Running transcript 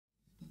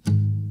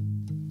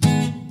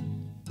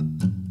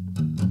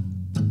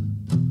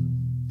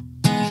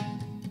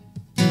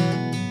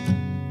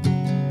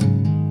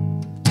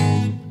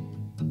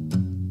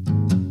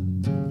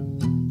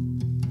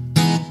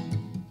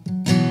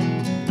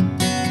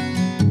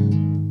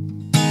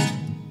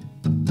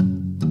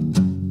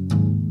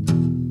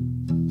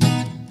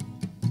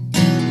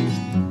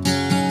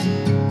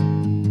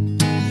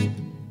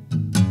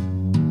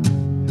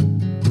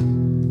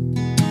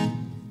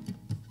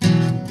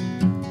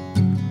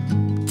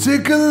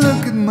Take a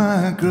look at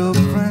my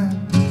girlfriend.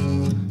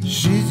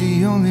 She's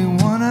the only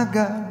one I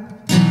got.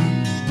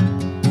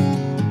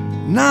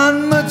 Not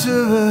much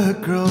of a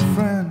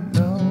girlfriend,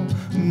 no.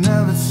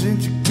 Never seem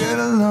to get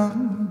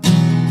along.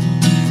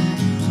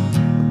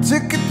 I'll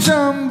take a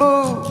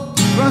jumbo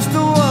across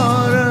the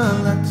water.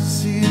 I'd like to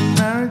see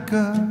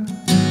America.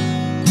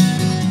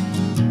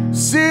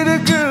 See the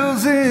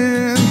girls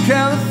in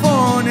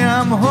California.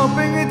 I'm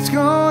hoping it's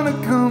gonna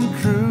come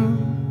true.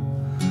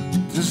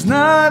 There's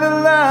not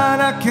a lot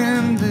I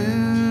can do.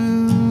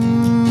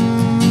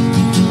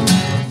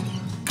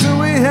 Could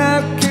we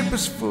have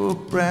capers for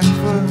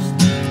breakfast?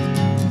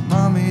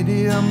 Mommy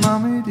dear,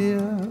 mommy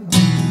dear.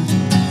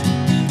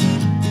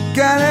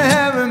 Gotta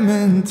have him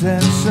in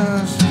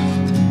Texas,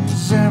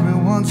 'cause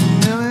everyone's a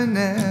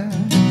millionaire.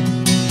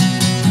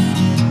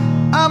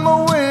 I'm a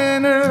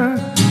winner,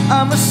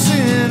 I'm a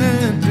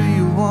sinner. Do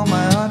you want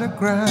my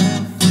autograph?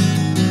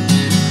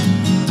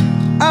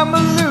 I'm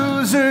a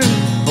loser,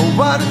 oh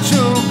what a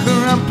joker.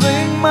 I'm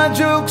playing my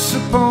jokes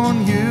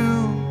upon you,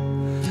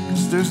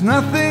 'cause there's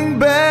nothing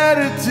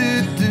better to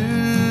do.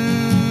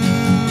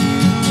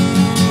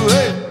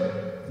 Hey.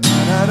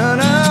 La da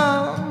da,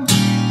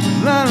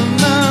 la da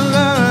da,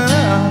 la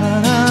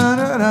da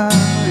da da,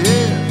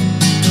 yeah.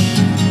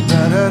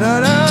 La da da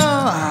da,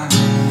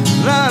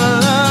 la da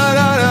da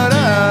da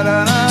da da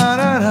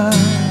da da,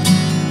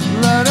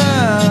 la da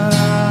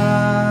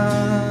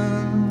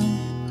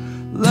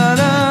la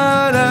da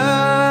da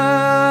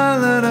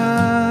la da.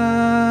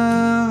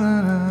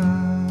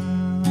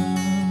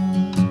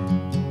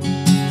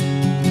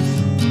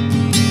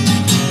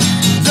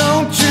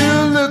 Don't you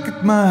look at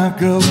my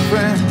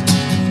girlfriend.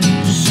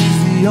 She's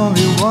the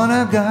only one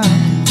I've got.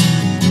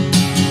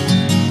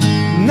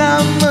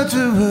 Not much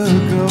of a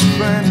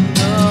girlfriend,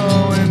 no.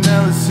 We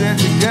never seem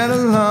to get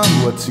along.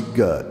 What's he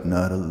got?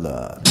 Not a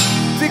lot.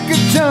 Take a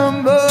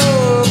jumbo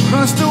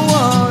across the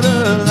water.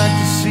 Like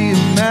to see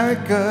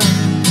America.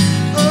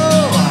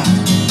 Oh,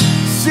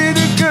 see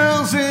the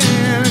girls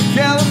in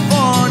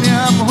California.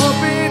 I'm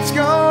hoping it's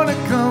gonna